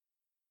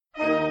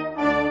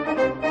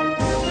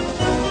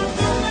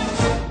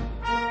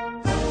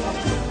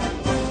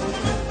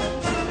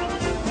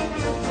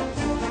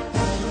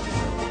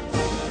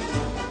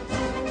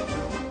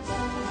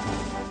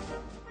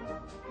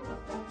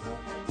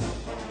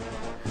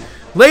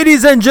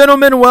Ladies and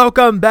gentlemen,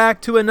 welcome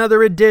back to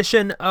another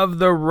edition of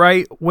the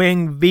Right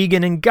Wing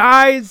Vegan. And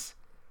guys,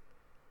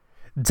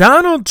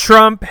 Donald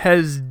Trump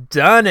has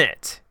done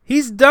it.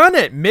 He's done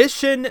it.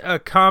 Mission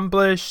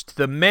accomplished.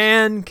 The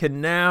man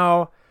can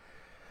now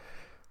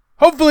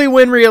hopefully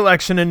win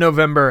re-election in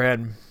November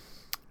and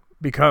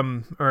be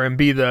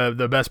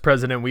the best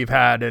president we've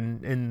had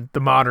in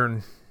the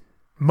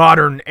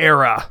modern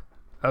era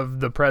of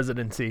the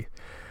presidency.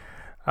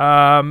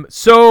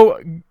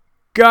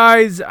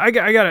 Guys, I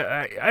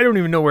don't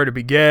even know where to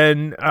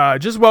begin.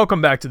 Just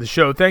welcome back to the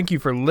show. Thank you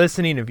for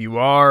listening. If you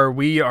are,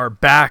 we are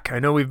back. I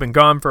know we've been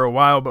gone for a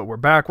while, but we're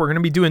back. We're going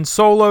to be doing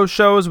solo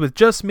shows with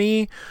just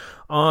me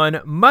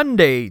on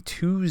Monday,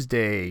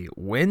 Tuesday,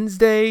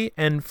 Wednesday,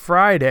 and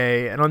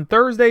Friday. And on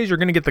Thursdays, you're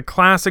going to get the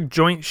classic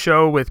joint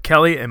show with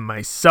Kelly and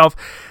myself.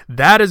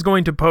 That is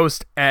going to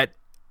post at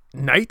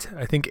night.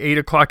 I think 8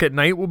 o'clock at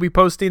night we'll be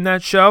posting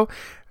that show.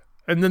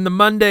 And then the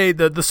Monday,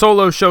 the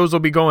solo shows will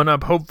be going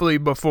up hopefully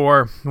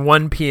before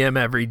 1 p.m.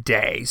 every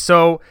day.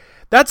 So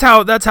that's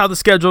how the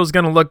schedule is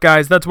going to look,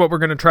 guys. That's what we're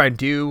going to try and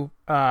do.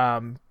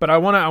 But I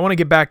want to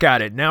get back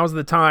at it. Now's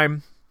the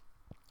time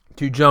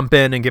to jump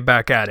in and get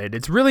back at it.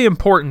 It's really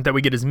important that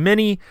we get as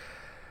many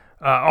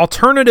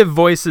alternative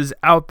voices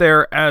out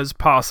there as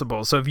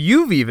possible. So if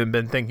you've even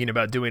been thinking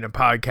about doing a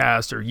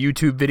podcast or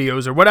YouTube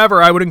videos or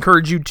whatever, I would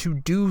encourage you to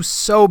do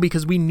so,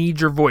 because we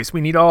need your voice.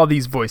 We need all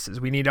these voices.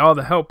 We need all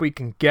the help we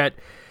can get.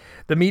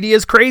 The media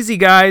is crazy,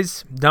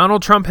 guys.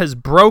 Donald Trump has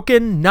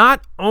broken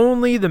not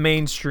only the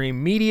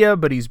mainstream media,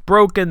 but he's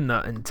broken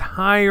the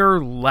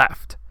entire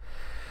left.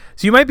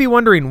 So you might be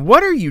wondering,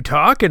 what are you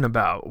talking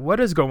about? What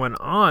is going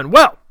on?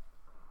 Well,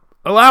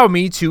 allow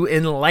me to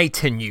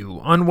enlighten you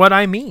on what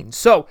I mean.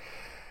 So,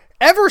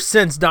 ever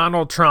since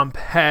Donald Trump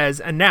has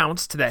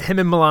announced that him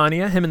and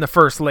Melania, him and the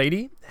First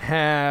Lady,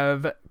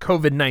 have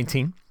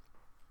COVID-19,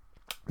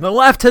 the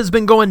left has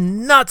been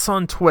going nuts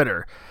on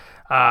Twitter.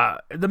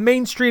 The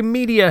mainstream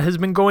media has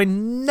been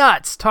going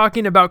nuts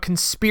talking about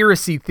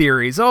conspiracy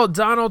theories. Oh,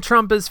 Donald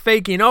Trump is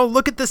faking. Oh,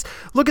 look at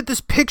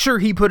this picture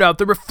he put out.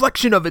 The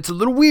reflection of it's a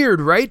little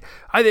weird, right?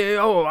 I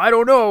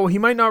don't know. He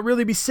might not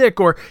really be sick,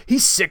 or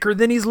he's sicker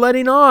than he's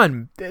letting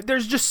on.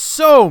 There's just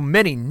so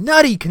many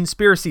nutty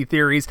conspiracy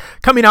theories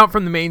coming out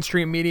from the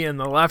mainstream media and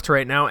the left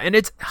right now, and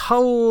it's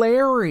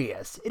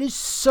hilarious. It is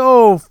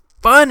so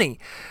funny.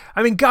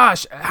 I mean,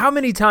 gosh, how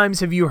many times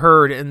have you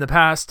heard in the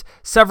past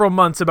several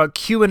months about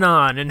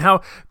QAnon and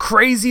how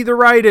crazy the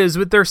right is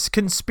with their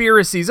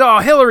conspiracies? Oh,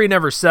 Hillary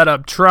never set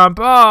up Trump.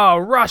 Oh,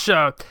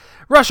 Russia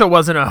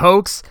wasn't a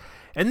hoax.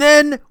 And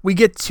then we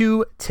get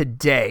to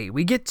today.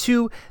 We get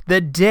to the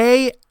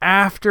day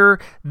after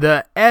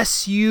the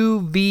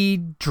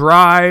SUV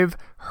drive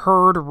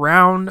heard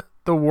round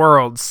the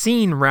world,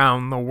 seen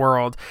round the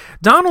world.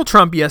 Donald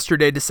Trump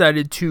yesterday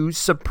decided to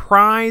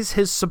surprise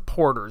his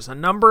supporters. A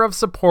number of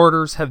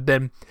supporters have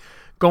been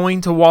going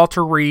to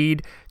Walter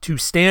Reed to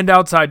stand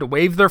outside, to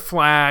wave their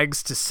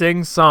flags, to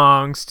sing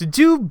songs, to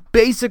do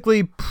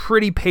basically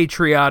pretty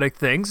patriotic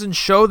things and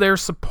show their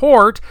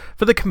support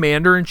for the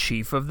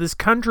commander-in-chief of this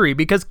country.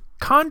 Because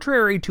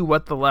contrary to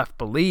what the left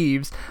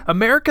believes,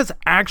 America's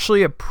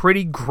actually a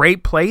pretty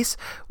great place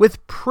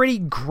with pretty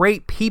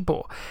great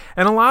people.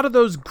 And a lot of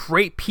those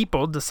great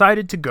people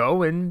decided to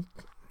go and,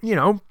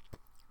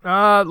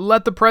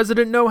 let the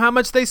president know how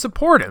much they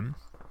support him.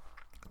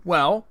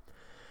 Well,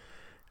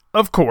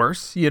 of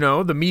course,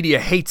 the media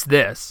hates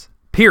this,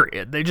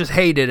 period. They just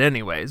hate it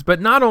anyways.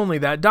 But not only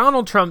that,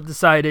 Donald Trump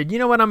decided, you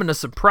know what, I'm going to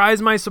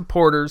surprise my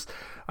supporters.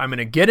 I'm going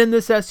to get in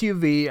this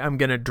SUV. I'm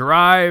going to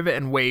drive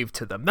and wave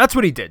to them. That's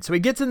what he did. So he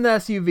gets in the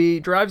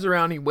SUV, drives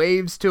around, he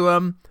waves to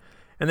them,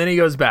 and then he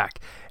goes back.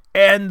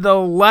 And the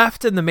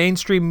left and the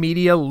mainstream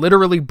media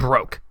literally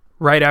broke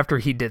right after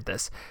he did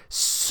this.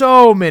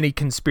 So many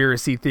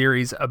conspiracy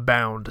theories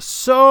abound.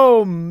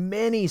 So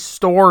many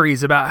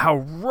stories about how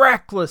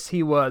reckless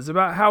he was,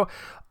 about how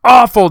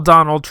awful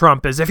Donald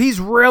Trump is. If he's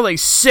really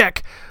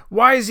sick,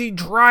 why is he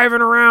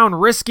driving around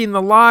risking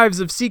the lives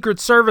of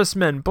Secret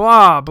Servicemen?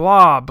 Blah,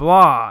 blah,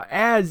 blah.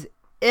 As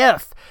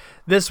if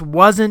this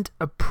wasn't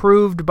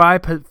approved by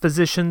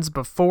physicians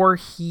before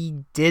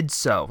he did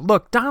so.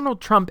 Look, Donald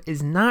Trump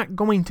is not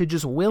going to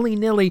just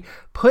willy-nilly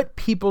put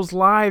people's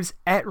lives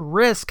at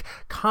risk,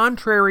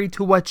 contrary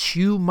to what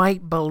you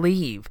might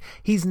believe.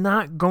 He's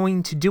not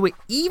going to do it.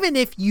 Even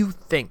if you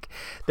think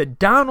that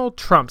Donald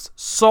Trump's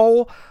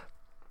sole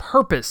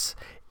purpose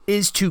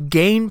is to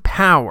gain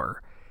power,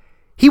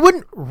 he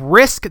wouldn't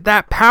risk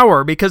that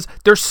power because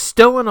there's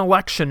still an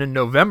election in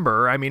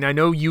November. I mean, I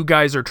know you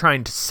guys are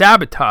trying to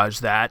sabotage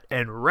that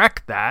and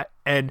wreck that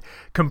and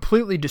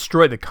completely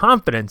destroy the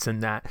confidence in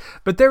that.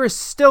 But there is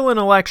still an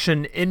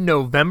election in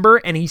November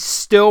and he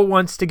still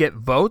wants to get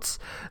votes.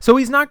 So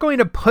he's not going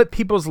to put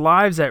people's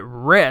lives at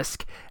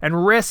risk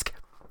and risk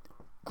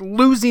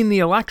losing the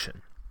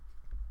election.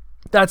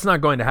 That's not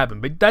going to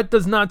happen. But that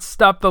does not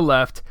stop the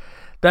left.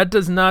 That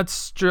does not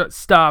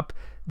stop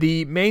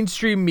the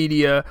mainstream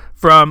media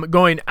from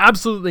going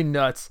absolutely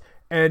nuts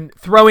and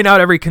throwing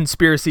out every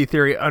conspiracy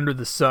theory under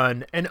the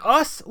sun. And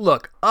us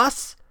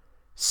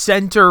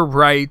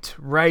center-right,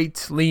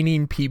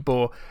 right-leaning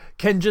people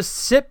can just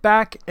sit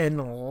back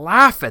and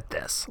laugh at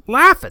this.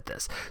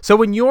 So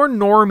when your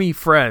normie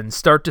friends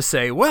start to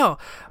say, well,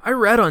 I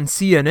read on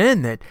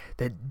CNN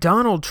that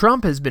Donald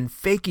Trump has been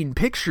faking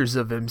pictures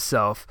of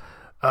himself.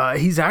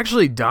 He's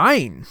actually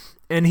dying.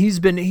 And he's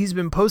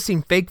been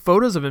posting fake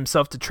photos of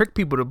himself to trick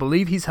people to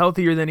believe he's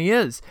healthier than he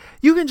is.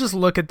 You can just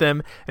look at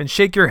them and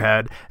shake your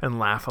head and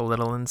laugh a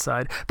little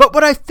inside. But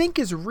what I think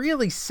is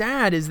really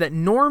sad is that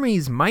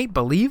normies might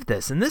believe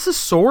this. And this is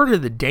sort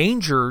of the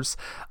dangers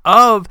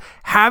of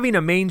having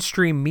a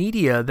mainstream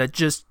media that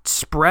just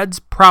spreads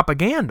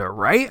propaganda,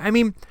 right? I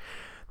mean,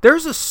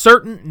 there's a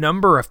certain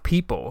number of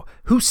people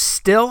who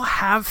still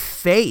have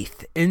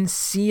faith in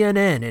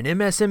CNN and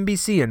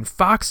MSNBC and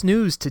Fox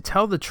News to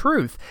tell the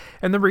truth.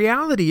 And the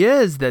reality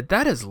is that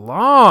has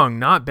long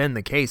not been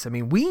the case. I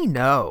mean, we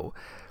know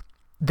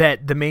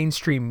that the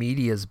mainstream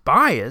media is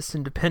biased,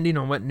 and depending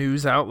on what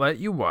news outlet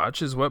you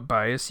watch is what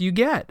bias you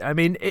get. I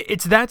mean,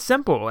 it's that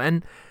simple,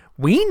 and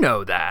we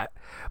know that.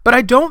 But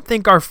I don't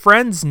think our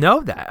friends know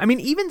that. I mean,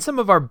 even some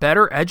of our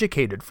better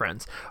educated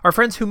friends, our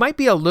friends who might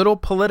be a little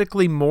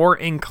politically more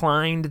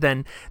inclined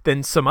than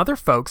some other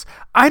folks,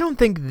 I don't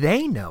think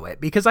they know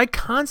it, because I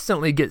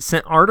constantly get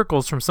sent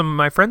articles from some of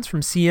my friends from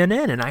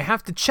CNN and I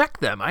have to check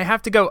them. I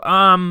have to go,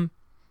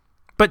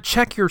 but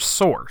check your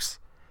source.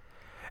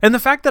 And the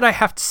fact that I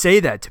have to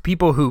say that to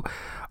people who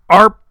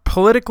are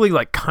politically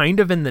kind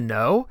of in the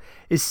know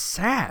is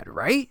sad,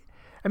 right?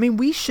 I mean,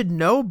 we should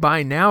know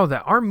by now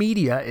that our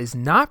media is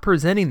not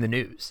presenting the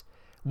news.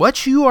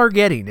 What you are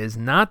getting is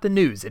not the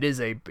news. It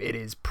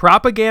is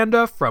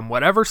propaganda from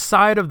whatever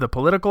side of the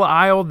political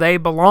aisle they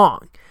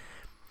belong.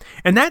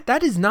 And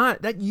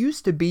that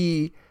used to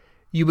be,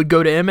 you would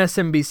go to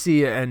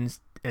MSNBC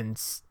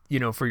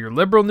and for your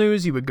liberal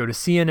news, you would go to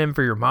CNN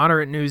for your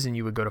moderate news, and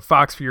you would go to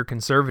Fox for your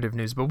conservative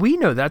news. But we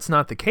know that's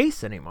not the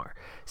case anymore.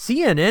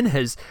 CNN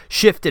has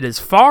shifted as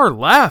far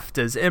left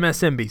as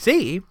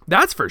MSNBC,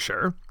 that's for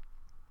sure.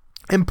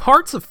 And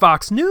parts of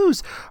Fox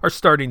News are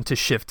starting to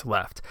shift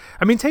left.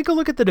 I mean, take a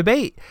look at the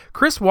debate.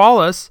 Chris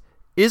Wallace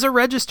is a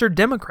registered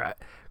Democrat.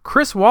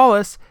 Chris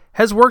Wallace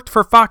has worked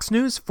for Fox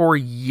News for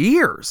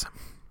years.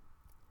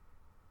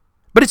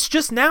 But it's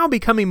just now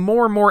becoming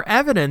more and more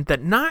evident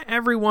that not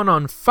everyone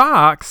on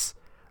Fox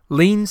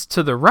leans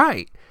to the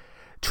right.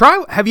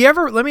 Let me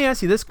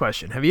ask you this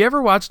question. Have you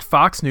ever watched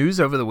Fox News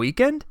over the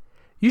weekend?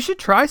 You should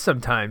try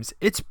sometimes.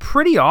 It's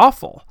pretty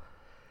awful.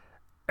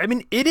 I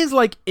mean, it is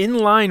in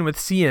line with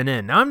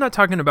CNN. Now, I'm not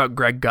talking about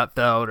Greg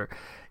Gutfeld or,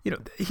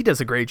 he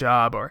does a great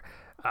job, or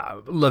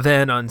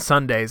Levin on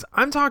Sundays.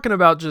 I'm talking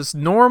about just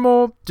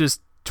normal,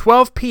 just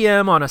 12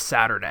 p.m. on a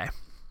Saturday.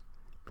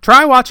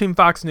 Try watching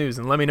Fox News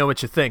and let me know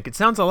what you think. It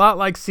sounds a lot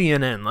like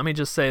CNN. Let me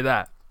just say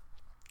that.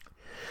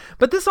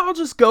 But this all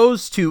just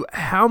goes to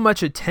how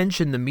much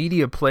attention the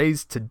media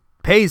pays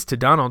to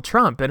Donald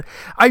Trump. And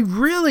I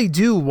really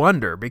do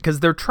wonder,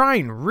 because they're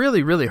trying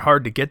really, really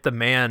hard to get the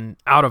man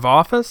out of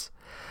office.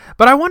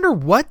 But I wonder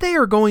what they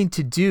are going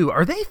to do.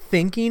 Are they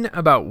thinking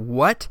about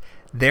what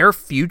their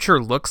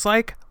future looks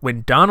like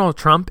when Donald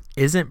Trump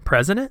isn't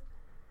president?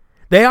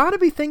 They ought to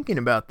be thinking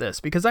about this,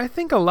 because I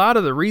think a lot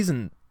of the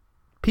reason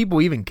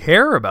people even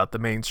care about the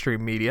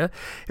mainstream media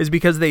is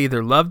because they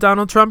either love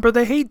Donald Trump or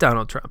they hate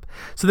Donald Trump.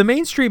 So the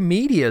mainstream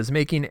media is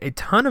making a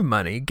ton of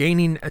money,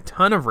 gaining a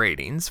ton of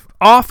ratings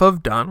off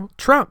of Donald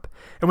Trump.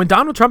 And when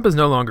Donald Trump is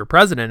no longer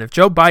president, if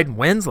Joe Biden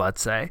wins,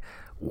 let's say,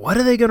 what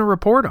are they going to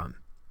report on?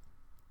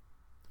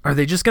 Are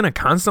they just going to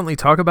constantly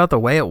talk about the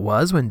way it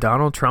was when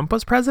Donald Trump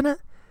was president?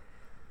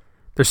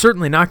 They're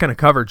certainly not going to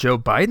cover Joe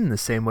Biden the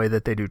same way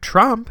that they do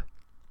Trump.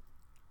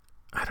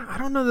 I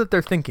don't know that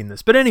they're thinking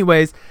this. But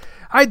anyways,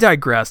 I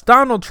digress.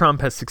 Donald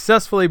Trump has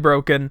successfully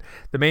broken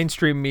the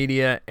mainstream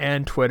media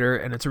and Twitter,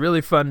 and it's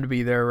really fun to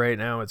be there right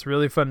now. It's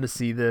really fun to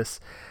see this.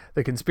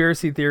 The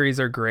conspiracy theories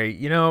are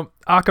great.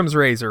 Occam's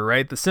razor,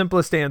 right? The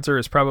simplest answer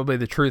is probably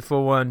the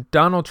truthful one.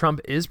 Donald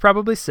Trump is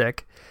probably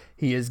sick.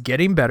 He is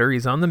getting better.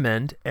 He's on the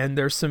mend, and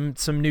there's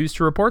some news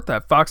to report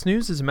that. Fox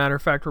News, as a matter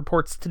of fact,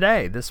 reports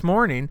this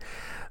morning,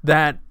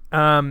 that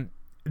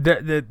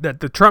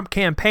the Trump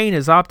campaign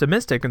is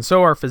optimistic, and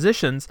so are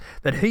physicians,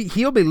 that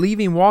he'll be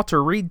leaving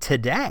Walter Reed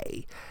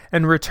today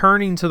and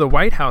returning to the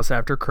White House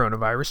after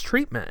coronavirus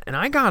treatment. And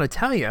I gotta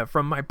tell you,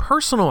 from my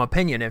personal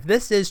opinion, if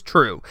this is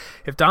true,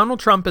 if Donald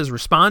Trump is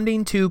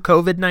responding to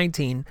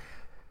COVID-19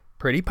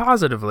 pretty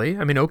positively,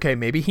 I mean, okay,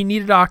 maybe he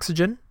needed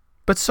oxygen,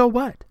 but so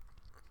what?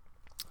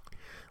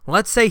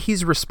 Let's say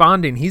he's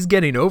responding, he's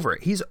getting over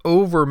it. He's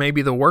over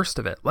maybe the worst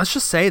of it. Let's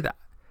just say that.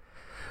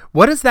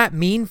 What does that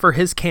mean for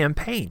his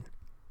campaign?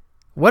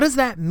 What does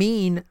that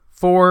mean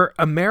for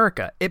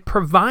America? It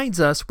provides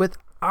us with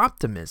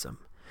optimism.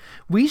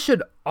 We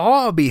should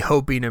all be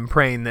hoping and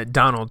praying that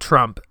Donald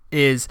Trump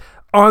is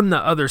on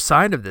the other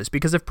side of this,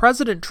 because if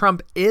President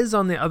Trump is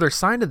on the other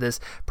side of this,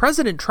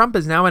 President Trump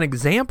is now an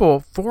example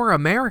for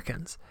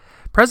Americans.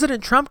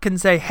 President Trump can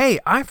say, hey,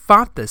 I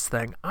fought this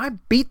thing, I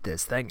beat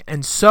this thing,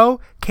 and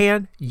so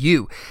can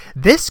you.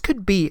 This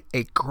could be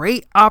a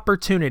great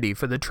opportunity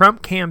for the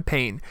Trump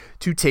campaign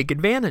to take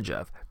advantage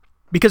of.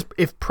 Because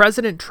if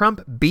President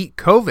Trump beat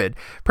COVID,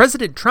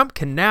 President Trump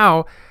can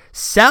now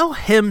sell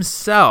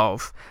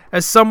himself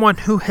as someone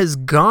who has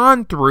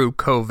gone through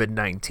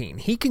COVID-19.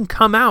 He can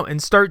come out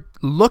and start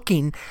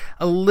looking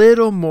a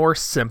little more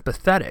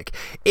sympathetic.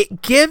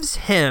 It gives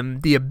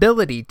him the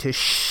ability to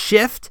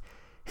shift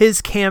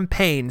his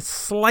campaign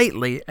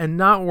slightly and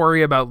not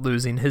worry about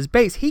losing his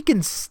base. He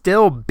can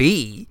still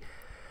be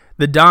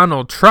the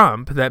Donald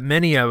Trump that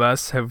many of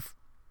us have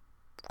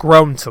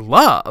grown to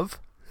love,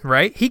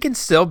 right? He can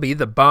still be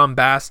the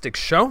bombastic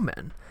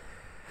showman.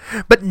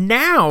 But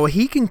now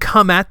he can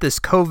come at this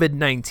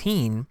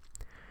COVID-19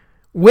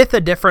 with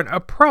a different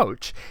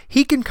approach.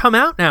 He can come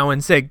out now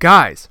and say,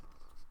 guys,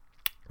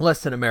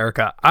 listen,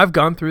 America, I've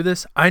gone through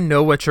this. I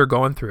know what you're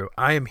going through.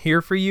 I am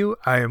here for you.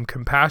 I am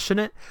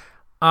compassionate.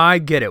 I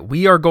get it.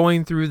 We are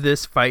going through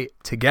this fight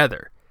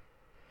together.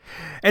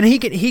 And he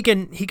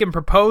can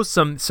propose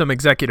some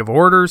executive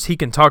orders. He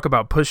can talk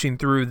about pushing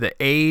through the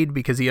aid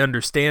because he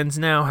understands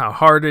now how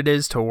hard it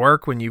is to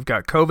work when you've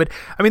got COVID.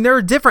 I mean, there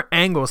are different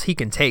angles he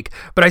can take,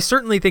 but I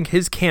certainly think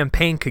his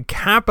campaign could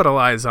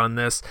capitalize on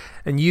this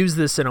and use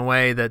this in a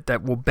way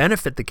that will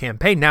benefit the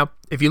campaign. Now,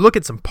 if you look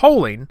at some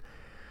polling,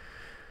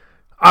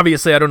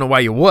 obviously, I don't know why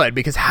you would,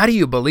 because how do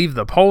you believe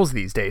the polls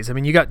these days? I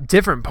mean, you got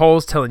different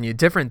polls telling you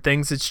different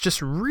things. It's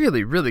just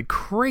really, really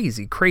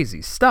crazy,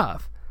 crazy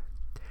stuff.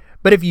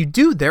 But if you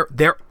do,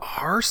 there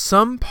are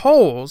some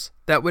polls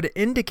that would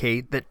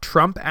indicate that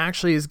Trump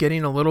actually is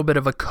getting a little bit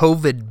of a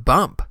COVID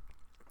bump.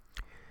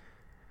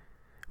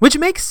 Which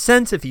makes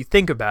sense if you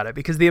think about it,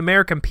 because the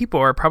American people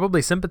are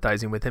probably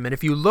sympathizing with him. And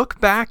if you look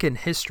back in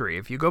history,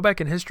 if you go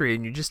back in history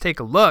and you just take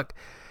a look,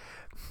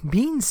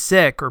 being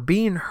sick or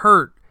being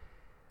hurt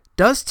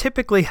does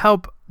typically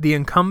help the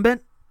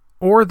incumbent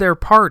or their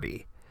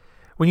party.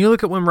 When you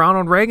look at when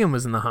Ronald Reagan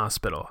was in the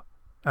hospital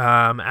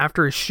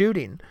after his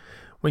shooting,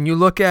 when you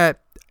look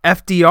at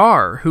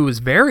FDR, who was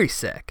very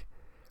sick,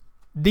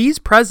 these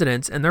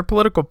presidents and their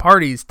political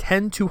parties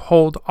tend to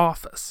hold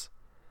office.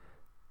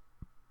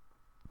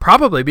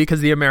 Probably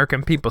because the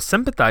American people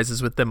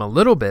sympathizes with them a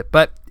little bit.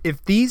 But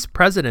if these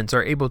presidents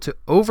are able to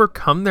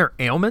overcome their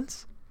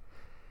ailments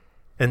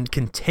and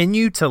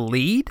continue to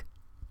lead,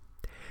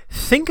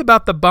 think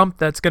about the bump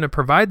that's going to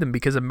provide them,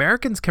 because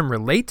Americans can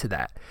relate to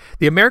that.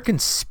 The American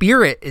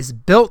spirit is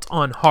built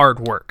on hard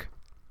work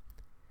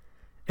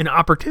and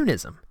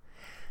opportunism.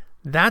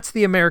 That's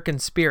the American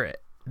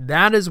spirit.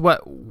 That is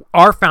what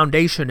our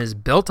foundation is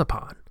built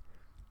upon.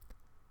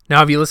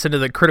 Now, if you listen to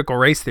the critical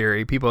race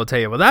theory, people will tell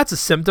you, well, that's a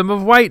symptom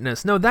of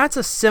whiteness. No, that's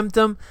a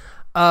symptom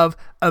of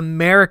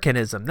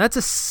Americanism. That's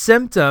a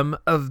symptom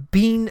of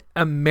being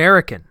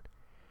American.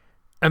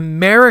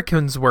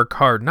 Americans work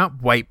hard,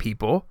 not white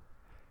people.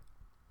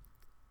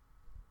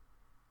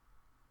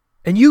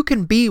 And you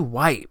can be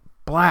white,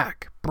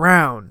 black,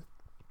 brown,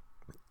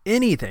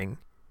 anything,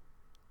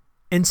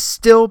 and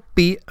still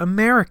be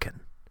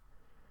American.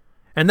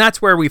 And that's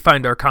where we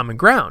find our common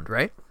ground,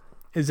 right?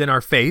 Is in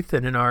our faith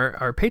and in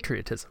our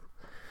patriotism.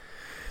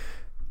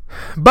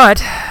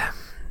 But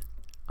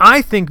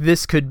I think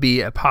this could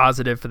be a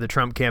positive for the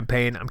Trump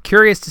campaign. I'm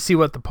curious to see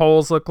what the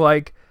polls look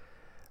like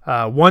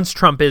once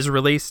Trump is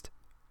released.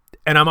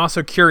 And I'm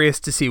also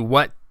curious to see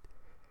what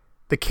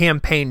the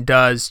campaign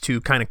does to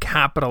kind of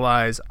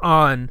capitalize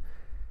on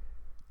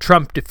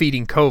Trump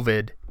defeating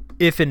COVID,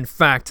 if in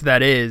fact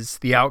that is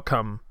the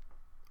outcome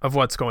of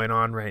what's going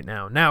on right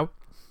now. Now,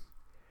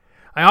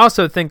 I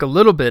also think a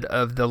little bit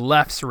of the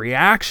left's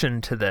reaction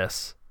to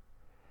this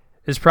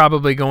is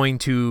probably going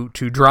to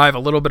drive a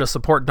little bit of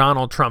support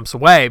Donald Trump's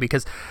way,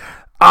 because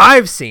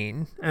I've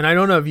seen, and I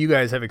don't know if you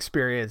guys have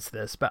experienced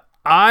this, but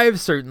I've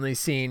certainly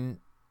seen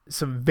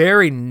some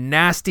very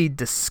nasty,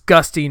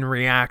 disgusting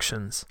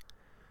reactions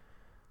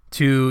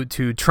to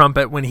Trump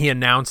when he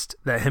announced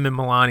that him and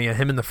Melania,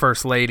 him and the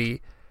First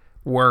Lady,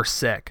 were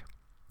sick.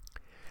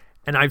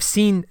 And I've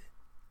seen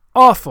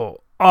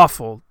awful,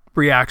 awful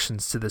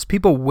reactions to this.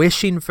 People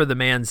wishing for the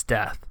man's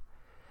death.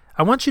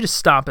 I want you to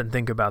stop and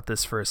think about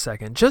this for a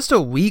second. Just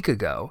a week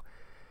ago,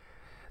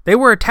 they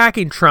were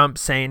attacking Trump,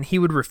 saying he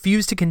would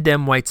refuse to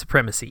condemn white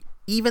supremacy,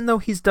 even though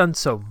he's done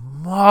so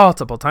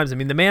multiple times. I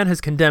mean, the man has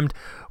condemned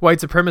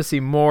white supremacy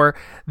more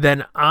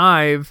than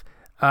I've,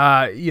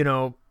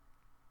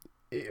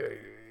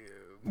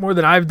 more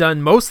than I've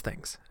done most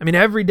things. I mean,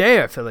 every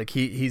day I feel like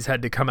he's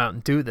had to come out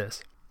and do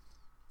this.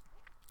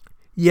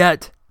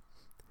 Yet,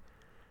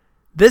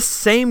 this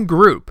same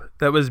group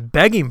that was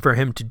begging for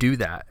him to do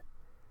that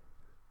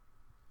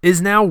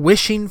is now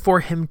wishing for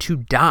him to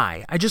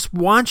die. I just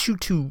want you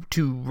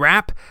to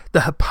wrap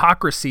the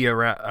hypocrisy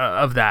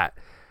of that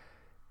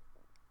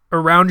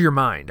around your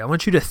mind. I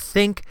want you to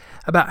think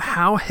about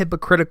how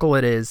hypocritical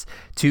it is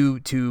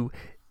to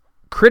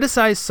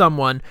criticize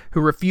someone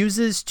who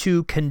refuses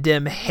to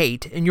condemn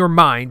hate in your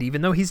mind,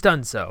 even though he's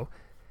done so,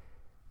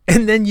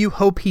 and then you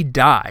hope he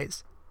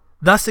dies,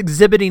 thus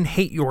exhibiting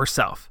hate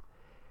yourself.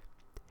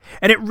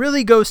 And it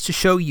really goes to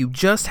show you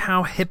just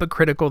how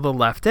hypocritical the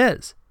left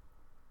is.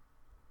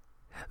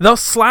 They'll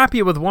slap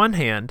you with one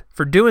hand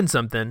for doing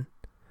something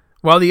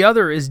while the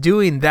other is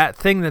doing that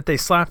thing that they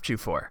slapped you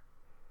for.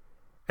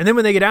 And then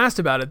when they get asked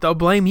about it, they'll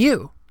blame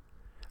you.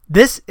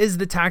 This is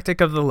the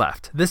tactic of the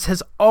left. This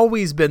has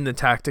always been the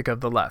tactic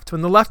of the left. When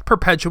the left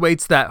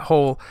perpetuates that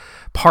whole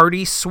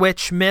party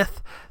switch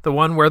myth, the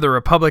one where the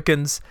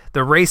Republicans, the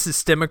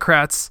racist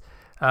Democrats,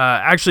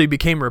 actually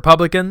became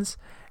Republicans,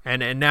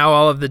 and now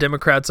all of the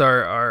Democrats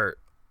are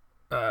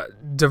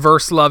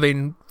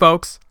diverse-loving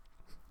folks,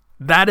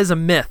 that is a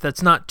myth.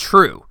 That's not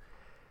true.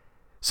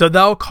 So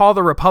they'll call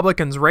the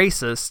Republicans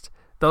racist.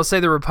 They'll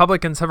say the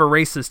Republicans have a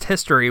racist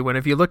history, when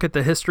if you look at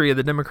the history of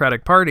the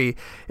Democratic Party,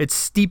 it's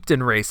steeped in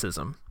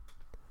racism.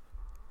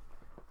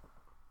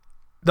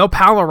 They'll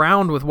pal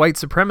around with white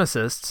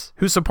supremacists,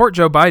 who support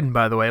Joe Biden,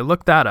 by the way,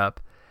 look that up,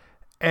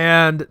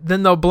 and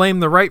then they'll blame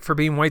the right for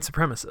being white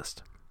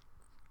supremacist.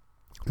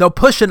 They'll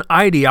push an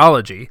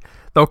ideology,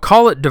 they'll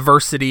call it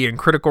diversity and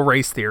critical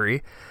race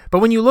theory, but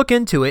when you look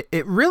into it,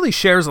 it really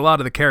shares a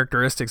lot of the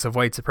characteristics of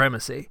white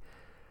supremacy.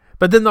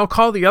 But then they'll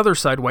call the other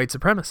side white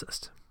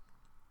supremacist.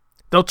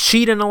 They'll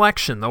cheat an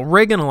election, they'll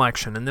rig an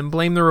election, and then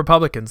blame the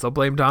Republicans. They'll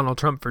blame Donald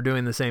Trump for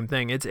doing the same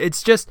thing.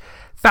 It's just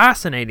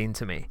fascinating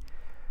to me.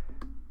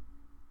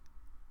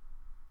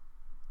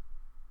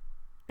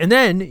 And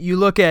then you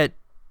look at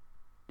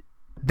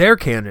their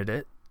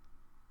candidate,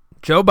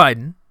 Joe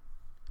Biden,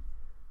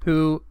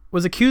 who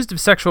was accused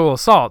of sexual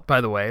assault, by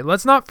the way.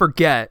 Let's not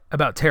forget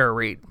about Tara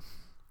Reade.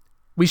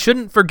 We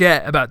shouldn't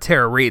forget about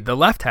Tara Reade. The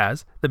left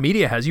has, the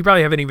media has. You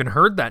probably haven't even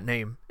heard that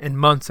name in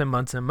months and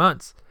months and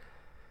months.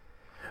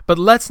 But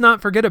let's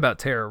not forget about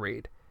Tara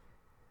Reade,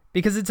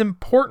 because it's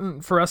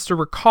important for us to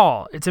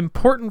recall, it's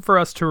important for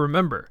us to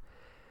remember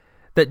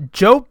that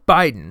Joe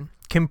Biden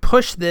can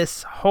push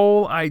this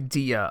whole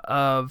idea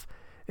of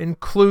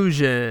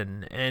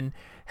inclusion and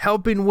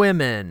helping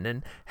women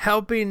and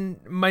helping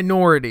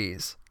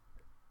minorities.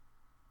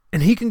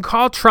 And he can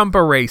call Trump a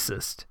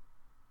racist.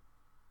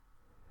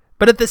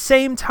 But at the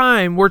same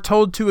time, we're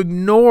told to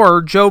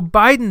ignore Joe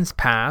Biden's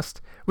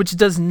past, which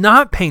does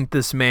not paint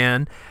this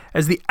man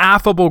as the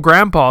affable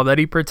grandpa that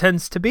he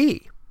pretends to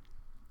be.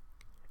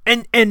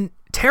 And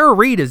Tara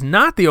Reade is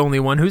not the only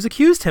one who's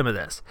accused him of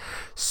this.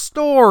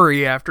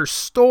 Story after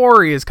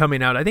story is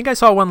coming out. I think I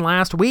saw one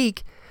last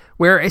week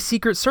where a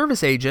Secret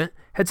Service agent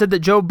had said that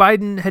Joe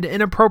Biden had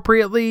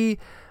inappropriately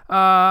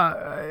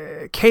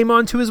came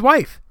on to his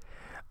wife.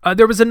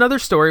 There was another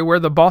story where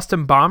the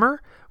Boston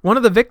bomber, one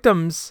of the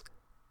victims'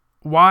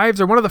 wives,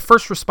 or one of the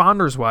first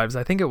responders' wives,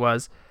 I think it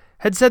was,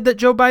 had said that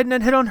Joe Biden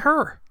had hit on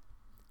her.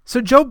 So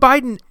Joe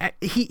Biden,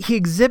 he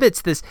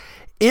exhibits this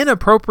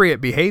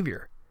inappropriate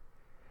behavior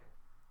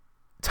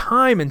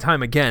time and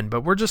time again,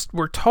 but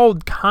we're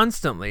told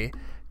constantly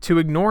to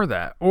ignore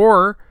that,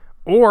 or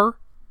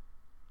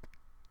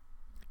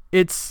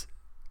it's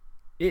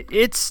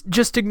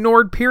just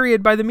ignored,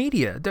 period, by the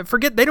media.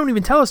 Forget, they don't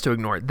even tell us to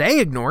ignore it. They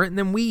ignore it, and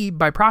then we,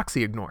 by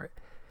proxy, ignore it.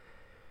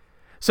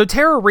 So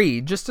Tara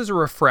Reade, just as a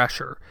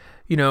refresher,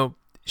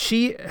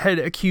 she had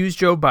accused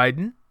Joe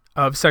Biden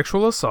of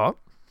sexual assault,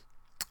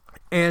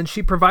 and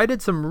she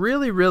provided some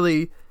really,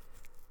 really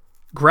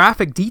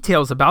graphic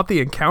details about the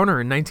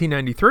encounter in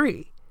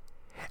 1993.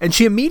 And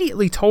she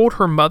immediately told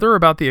her mother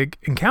about the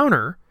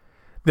encounter,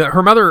 that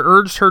her mother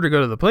urged her to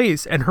go to the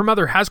police, and her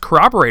mother has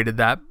corroborated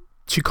that.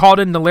 She called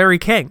in to Larry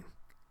King.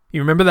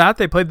 You remember that?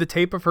 They played the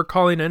tape of her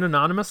calling in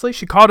anonymously.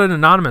 She called in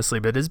anonymously,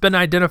 but it's been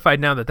identified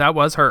now that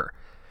was her.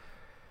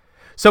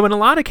 So in a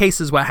lot of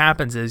cases, what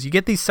happens is you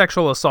get these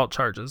sexual assault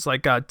charges,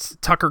 like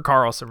Tucker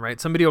Carlson,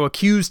 right? Somebody will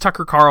accuse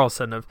Tucker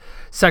Carlson of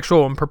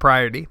sexual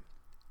impropriety,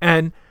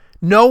 and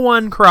no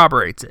one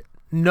corroborates it.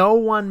 No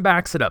one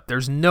backs it up.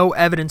 There's no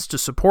evidence to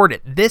support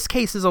it. This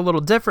case is a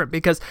little different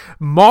because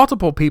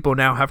multiple people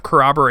now have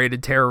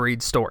corroborated Tara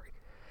Reade's story.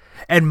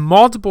 And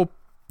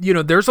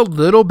there's a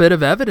little bit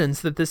of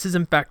evidence that this is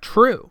in fact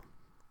true.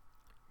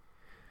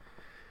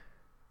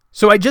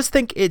 So I just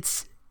think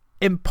it's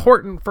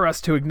important for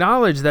us to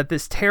acknowledge that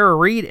this Tara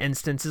Reade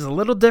instance is a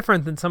little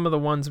different than some of the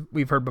ones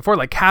we've heard before,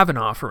 like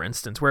Kavanaugh, for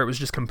instance, where it was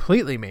just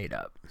completely made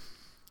up.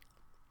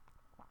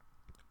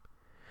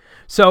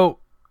 So,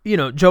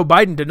 Joe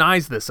Biden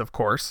denies this, of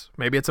course.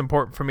 Maybe it's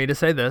important for me to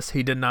say this.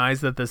 He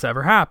denies that this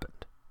ever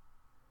happened.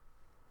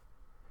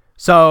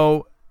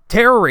 So,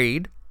 Tara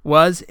Reade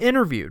was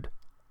interviewed.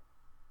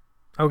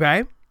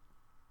 Okay?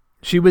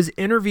 She was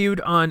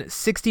interviewed on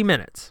 60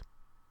 Minutes.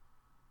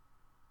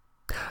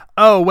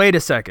 Oh, wait a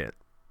second.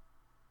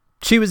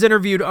 She was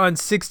interviewed on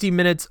 60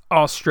 Minutes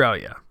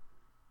Australia.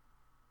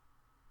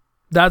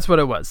 That's what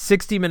it was.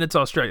 60 Minutes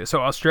Australia. So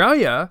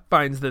Australia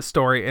finds this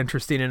story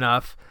interesting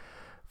enough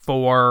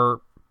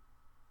for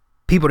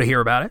people to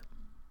hear about it.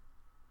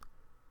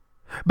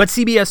 But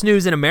CBS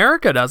News in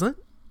America doesn't.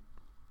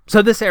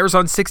 So this airs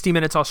on 60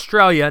 Minutes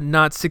Australia,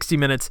 not 60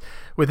 Minutes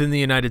within the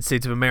United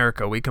States of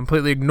America. We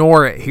completely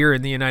ignore it here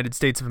in the United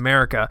States of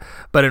America,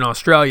 but in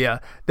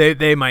Australia,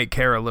 they might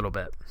care a little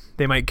bit.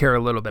 They might care a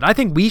little bit. I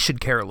think we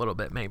should care a little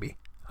bit, maybe.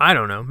 I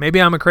don't know.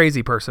 Maybe I'm a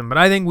crazy person, but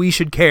I think we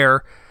should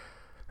care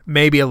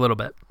maybe a little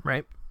bit,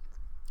 right?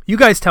 You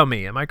guys tell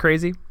me, am I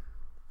crazy?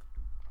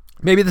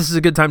 Maybe this is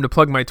a good time to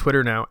plug my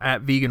Twitter now,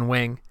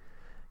 @VeganWing.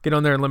 Get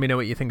on there and let me know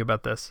what you think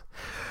about this.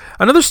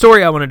 Another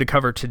story I wanted to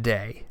cover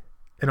today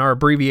in our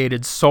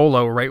abbreviated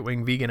solo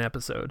right-wing vegan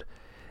episode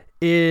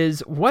is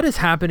what is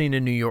happening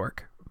in New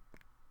York.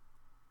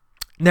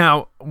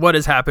 Now, what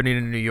is happening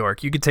in New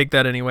York? You could take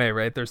that any way,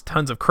 right? There's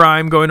tons of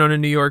crime going on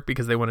in New York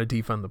because they want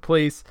to defund the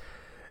police.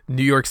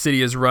 New York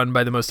City is run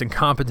by the most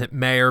incompetent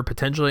mayor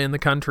potentially in the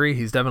country.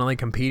 He's definitely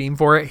competing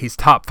for it. He's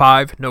top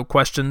 5, no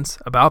questions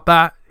about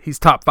that. He's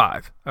top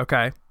 5,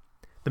 okay?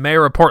 The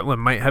mayor of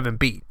Portland might have him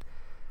beat,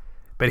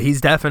 but he's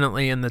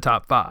definitely in the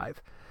top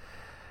 5.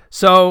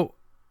 So,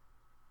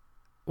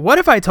 what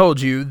if I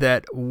told you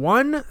that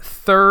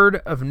 1/3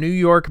 of New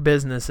York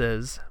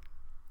businesses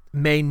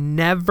may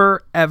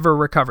never, ever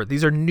recover?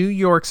 These are New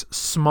York's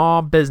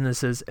small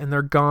businesses, and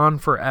they're gone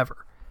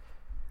forever.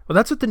 Well,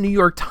 that's what the New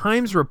York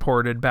Times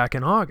reported back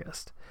in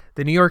August.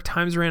 The New York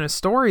Times ran a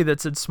story that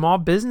said small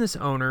business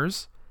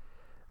owners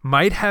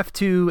might have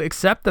to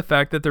accept the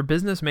fact that their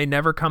business may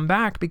never come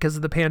back because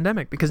of the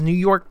pandemic, because New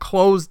York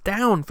closed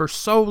down for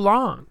so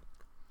long.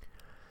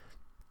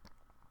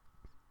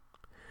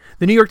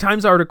 The New York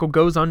Times article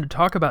goes on to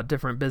talk about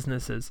different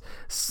businesses,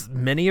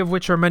 many of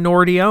which are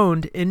minority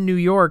owned in New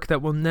York,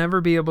 that will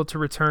never be able to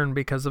return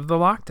because of the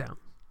lockdown.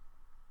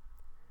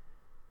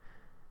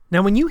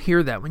 Now, when you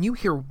hear that, when you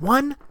hear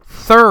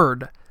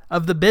 1/3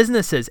 of the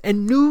businesses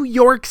in New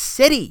York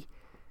City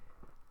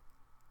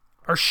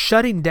are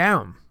shutting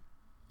down,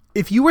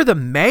 if you were the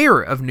mayor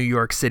of New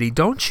York City,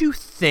 don't you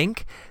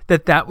think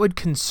that that would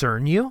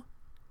concern you?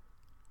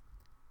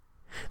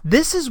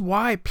 This is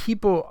why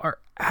people are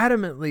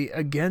adamantly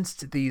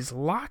against these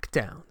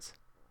lockdowns,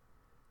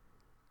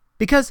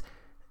 because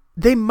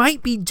they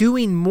might be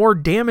doing more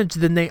damage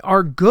than they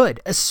are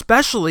good,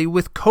 especially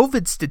with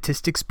COVID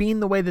statistics being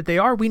the way that they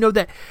are. We know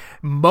that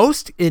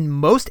in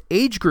most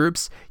age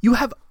groups, you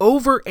have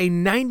over a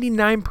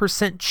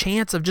 99%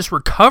 chance of just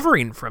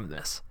recovering from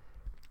this.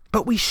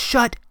 But we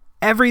shut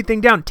everything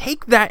down.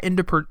 Take that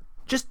into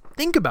just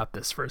think about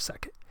this for a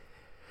second.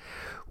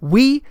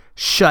 We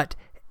shut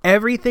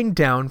everything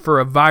down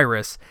for a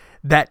virus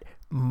that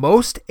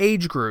most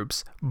age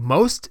groups,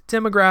 most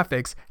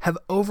demographics have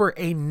over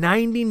a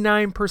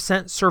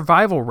 99%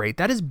 survival rate.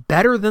 That is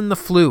better than the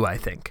flu, I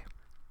think.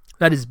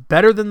 That is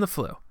better than the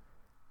flu.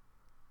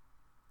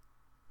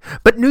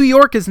 But New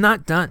York is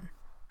not done.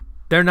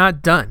 They're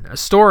not done. A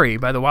story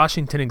by the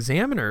Washington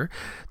Examiner: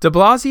 de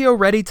Blasio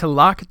ready to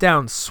lock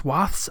down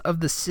swaths of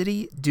the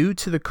city due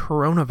to the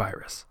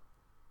coronavirus.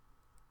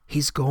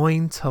 He's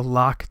going to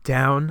lock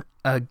down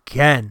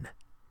again.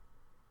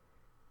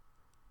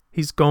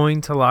 He's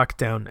going to lock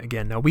down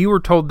again. Now, we were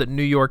told that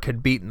New York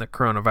had beaten the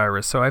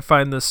coronavirus, so I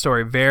find this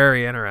story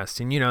very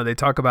interesting. You know, they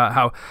talk about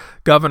how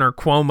Governor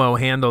Cuomo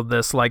handled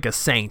this like a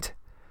saint.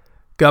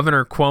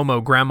 Governor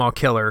Cuomo, grandma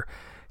killer,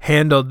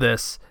 handled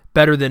this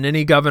better than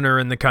any governor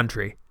in the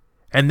country.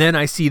 And then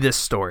I see this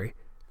story.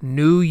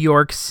 New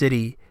York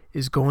City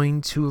is going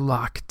to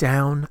lock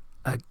down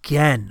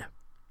again.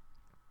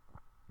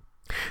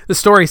 The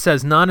story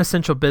says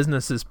non-essential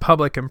businesses,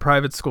 public and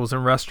private schools,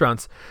 and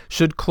restaurants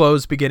should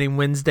close beginning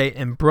Wednesday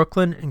in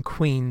Brooklyn and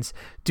Queens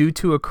due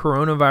to a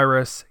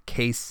coronavirus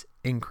case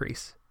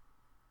increase.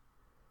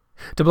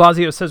 De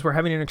Blasio says we're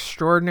having an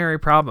extraordinary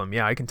problem.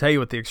 Yeah, I can tell you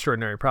what the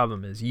extraordinary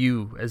problem is,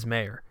 you as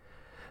mayor.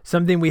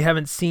 Something we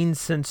haven't seen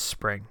since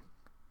spring.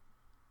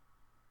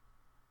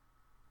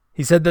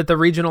 He said that the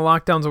regional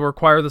lockdowns will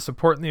require the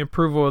support and the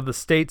approval of the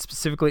state,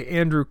 specifically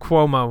Andrew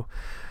Cuomo,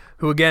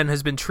 who again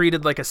has been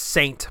treated like a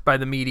saint by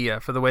the media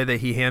for the way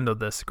that he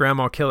handled this.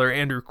 Grandma killer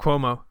Andrew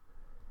Cuomo.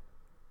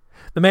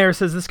 The mayor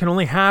says this can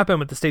only happen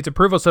with the state's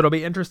approval, so it'll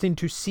be interesting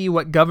to see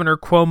what Governor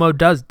Cuomo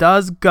does.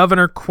 Does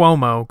Governor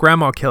Cuomo,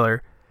 grandma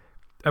killer,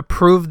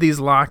 approve these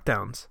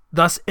lockdowns,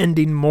 thus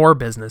ending more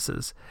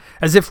businesses?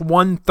 As if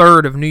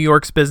 1/3 of New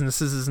York's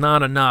businesses is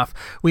not enough,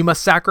 we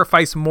must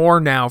sacrifice more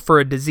now for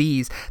a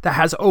disease that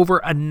has over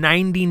a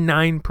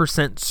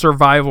 99%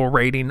 survival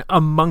rating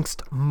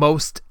amongst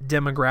most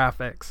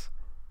demographics.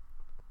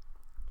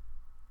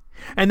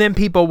 And then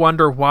people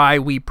wonder why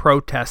we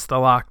protest the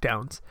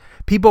lockdowns.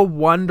 People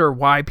wonder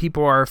why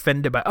people are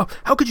offended by,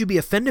 how could you be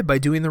offended by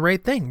doing the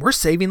right thing? We're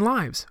saving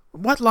lives.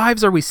 What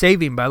lives are we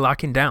saving by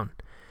locking down?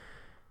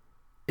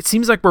 It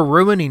seems like we're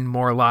ruining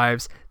more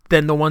lives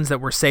than the ones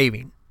that we're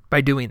saving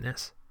by doing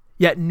this.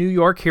 Yet New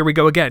York, here we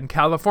go again.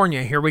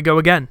 California, here we go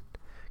again.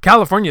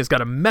 California's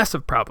got a mess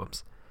of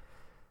problems.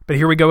 But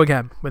here we go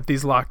again with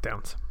these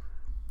lockdowns.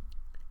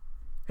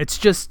 It's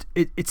just,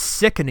 it's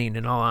sickening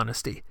in all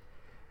honesty.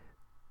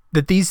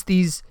 That these,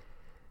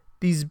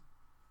 you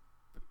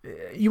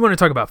want to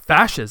talk about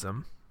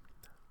fascism.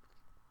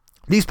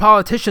 These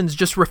politicians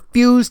just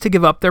refuse to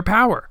give up their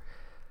power.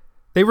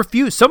 They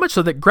refuse, so much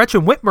so that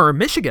Gretchen Whitmer in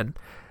Michigan,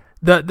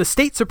 the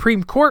state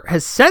Supreme Court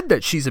has said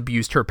that she's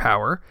abused her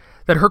power,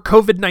 that her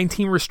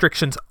COVID-19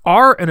 restrictions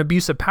are an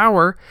abuse of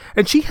power,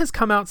 and she has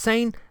come out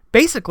saying,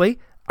 basically,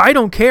 I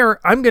don't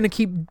care. I'm going to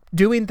keep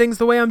doing things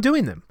the way I'm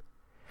doing them.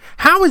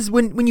 How is,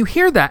 when you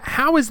hear that,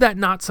 how is that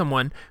not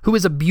someone who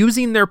is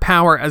abusing their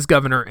power as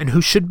governor and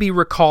who should be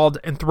recalled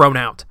and thrown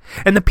out?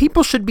 And the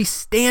people should be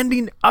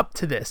standing up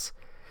to this.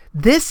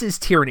 This is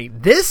tyranny.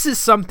 This is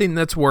something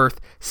that's worth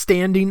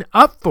standing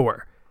up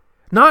for.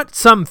 Not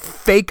some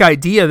fake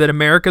idea that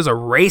America's a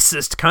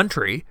racist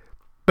country,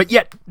 but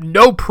yet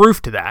no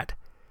proof to that.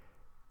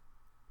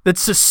 That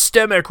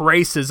systemic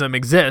racism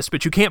exists,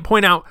 but you can't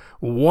point out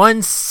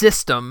one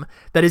system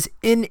that is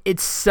in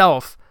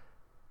itself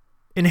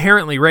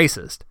inherently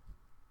racist.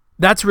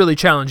 That's really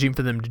challenging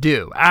for them to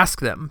do.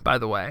 Ask them, by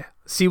the way.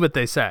 See what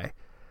they say.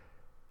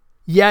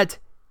 Yet,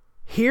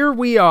 here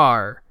we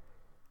are,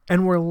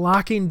 and we're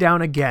locking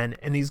down again,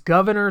 and these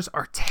governors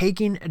are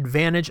taking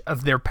advantage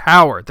of their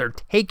power. They're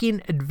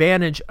taking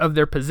advantage of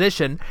their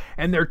position,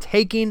 and they're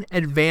taking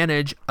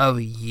advantage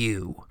of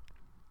you.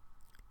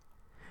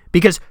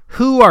 Because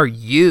who are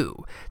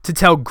you to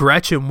tell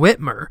Gretchen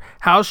Whitmer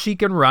how she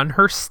can run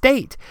her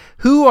state?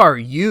 Who are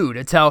you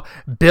to tell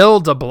Bill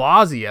de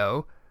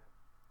Blasio,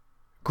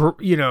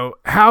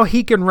 how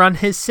he can run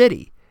his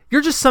city?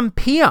 You're just some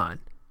peon.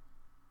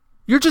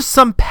 You're just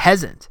some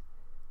peasant.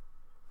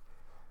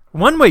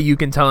 One way you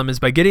can tell him is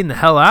by getting the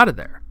hell out of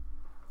there.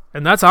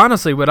 And that's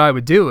honestly what I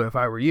would do if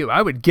I were you.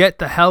 I would get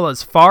the hell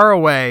as far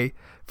away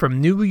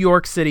from New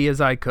York City as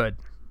I could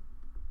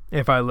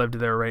if I lived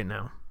there right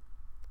now.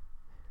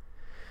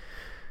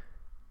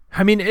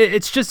 I mean,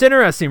 it's just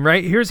interesting,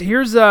 right?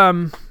 Here's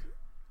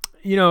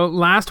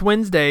last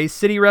Wednesday,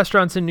 city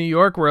restaurants in New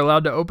York were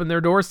allowed to open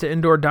their doors to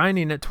indoor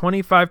dining at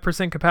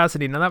 25%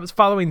 capacity. Now, that was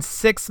following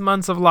 6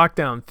 months of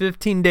lockdown,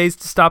 15 days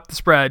to stop the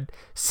spread,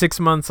 6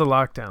 months of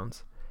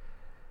lockdowns.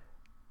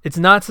 It's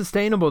not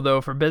sustainable,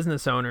 though, for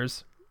business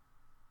owners,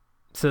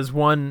 says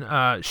one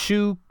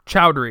Shu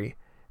Chowdhury,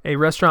 a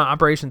restaurant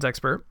operations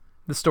expert.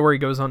 The story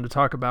goes on to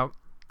talk about.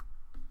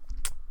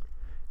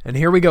 And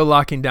here we go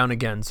locking down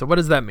again. So what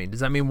does that mean?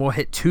 Does that mean we'll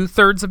hit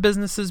 2/3 of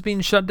businesses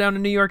being shut down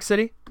in New York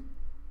City?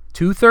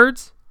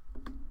 2/3?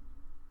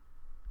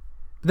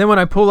 Then when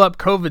I pull up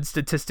COVID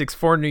statistics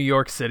for New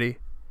York City,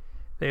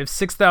 they have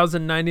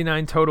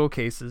 6,099 total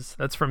cases.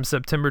 That's from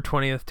September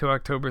 20th to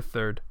October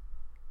 3rd.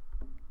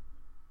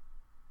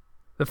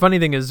 The funny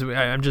thing is, I'm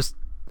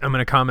going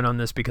to comment on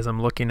this because I'm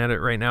looking at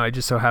it right now. I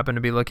just so happen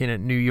to be looking at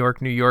New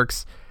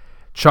York's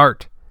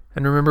chart.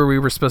 And remember, we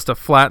were supposed to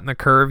flatten the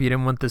curve. You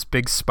didn't want this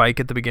big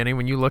spike at the beginning.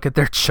 When you look at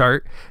their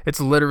chart,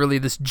 it's literally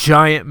this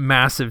giant,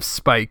 massive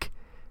spike.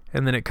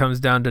 And then it comes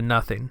down to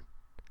nothing.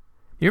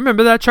 You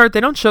remember that chart?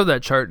 They don't show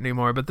that chart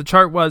anymore. But the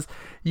chart was,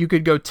 you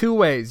could go two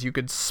ways. You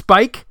could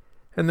spike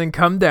and then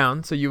come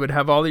down. So you would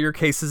have all of your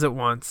cases at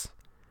once.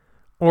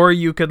 Or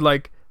you could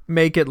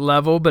make it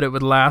level, but it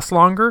would last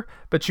longer,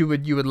 but you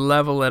would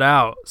level it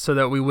out so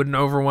that we wouldn't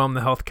overwhelm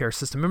the healthcare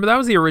system. Remember, that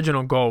was the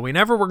original goal. We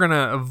never were going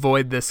to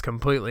avoid this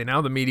completely.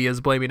 Now the media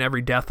is blaming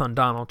every death on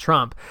Donald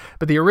Trump,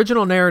 but the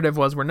original narrative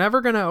was we're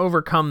never going to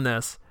overcome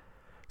this,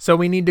 so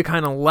we need to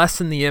kind of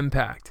lessen the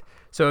impact.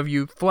 So if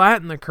you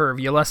flatten the curve,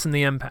 you lessen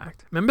the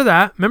impact. Remember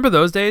that? Remember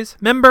those days?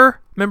 Remember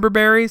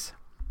Barry's?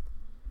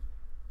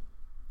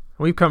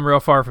 We've come real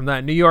far from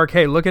that. New York,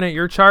 hey, looking at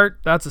your chart,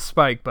 that's a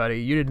spike,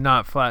 buddy. You did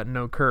not flatten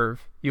no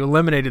curve. You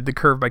eliminated the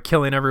curve by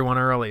killing everyone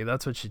early.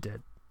 That's what you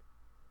did.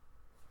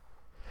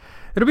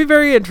 It'll be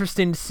very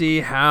interesting to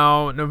see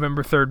how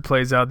November 3rd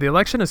plays out. The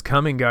election is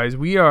coming, guys.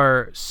 We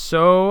are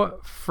so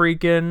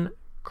freaking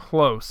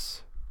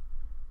close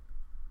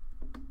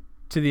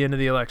to the end of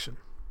the election.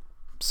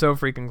 So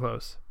freaking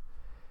close.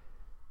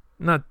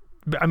 The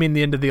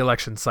end of the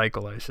election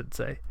cycle, I should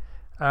say.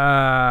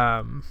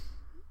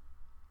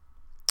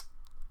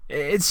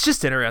 It's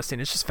just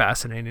interesting. It's just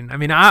fascinating. I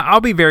mean,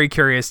 I'll be very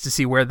curious to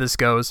see where this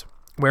goes,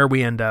 where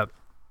we end up.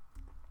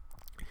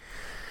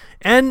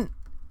 And,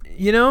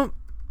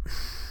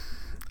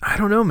 I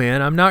don't know,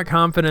 man. I'm not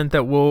confident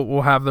that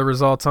we'll have the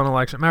results on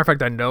election. Matter of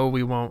fact, I know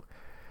we won't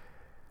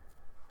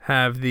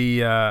have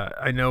the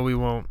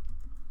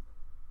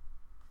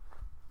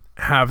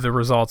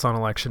results on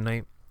election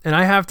night. And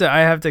I have to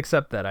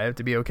accept that. I have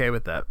to be okay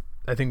with that.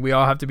 I think we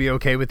all have to be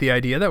okay with the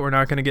idea that we're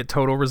not going to get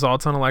total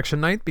results on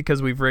election night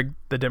because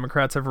the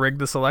Democrats have rigged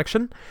this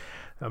election.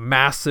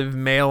 Massive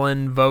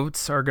mail-in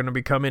votes are going to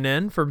be coming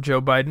in for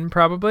Joe Biden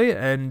probably,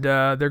 and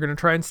they're going to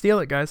try and steal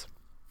it, guys.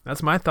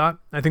 That's my thought.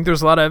 I think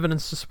there's a lot of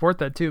evidence to support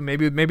that too.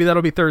 Maybe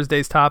that'll be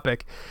Thursday's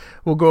topic.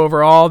 We'll go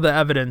over all the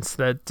evidence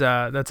that's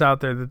out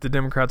there that the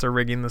Democrats are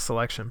rigging this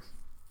election.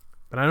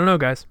 But I don't know,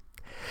 guys.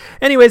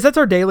 Anyways, that's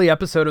our daily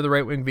episode of The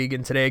Right Wing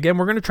Vegan today. Again,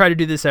 we're going to try to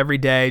do this every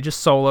day,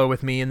 just solo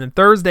with me. And then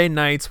Thursday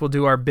nights, we'll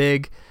do our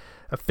big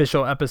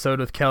official episode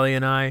with Kelly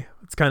and I.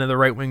 It's kind of the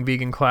Right Wing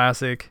Vegan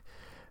Classic.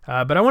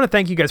 But I want to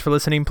thank you guys for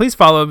listening. Please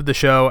follow the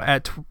show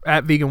at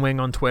Vegan Wing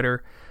on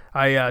Twitter.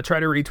 I try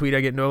to retweet. I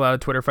get into a lot of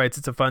Twitter fights.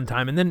 It's a fun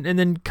time. And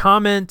then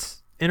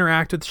comment,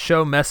 interact with the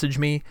show, message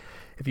me.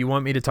 If you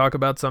want me to talk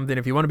about something,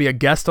 if you want to be a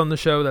guest on the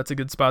show, that's a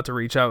good spot to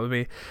reach out with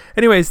me.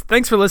 Anyways,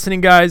 thanks for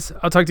listening, guys.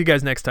 I'll talk to you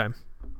guys next time.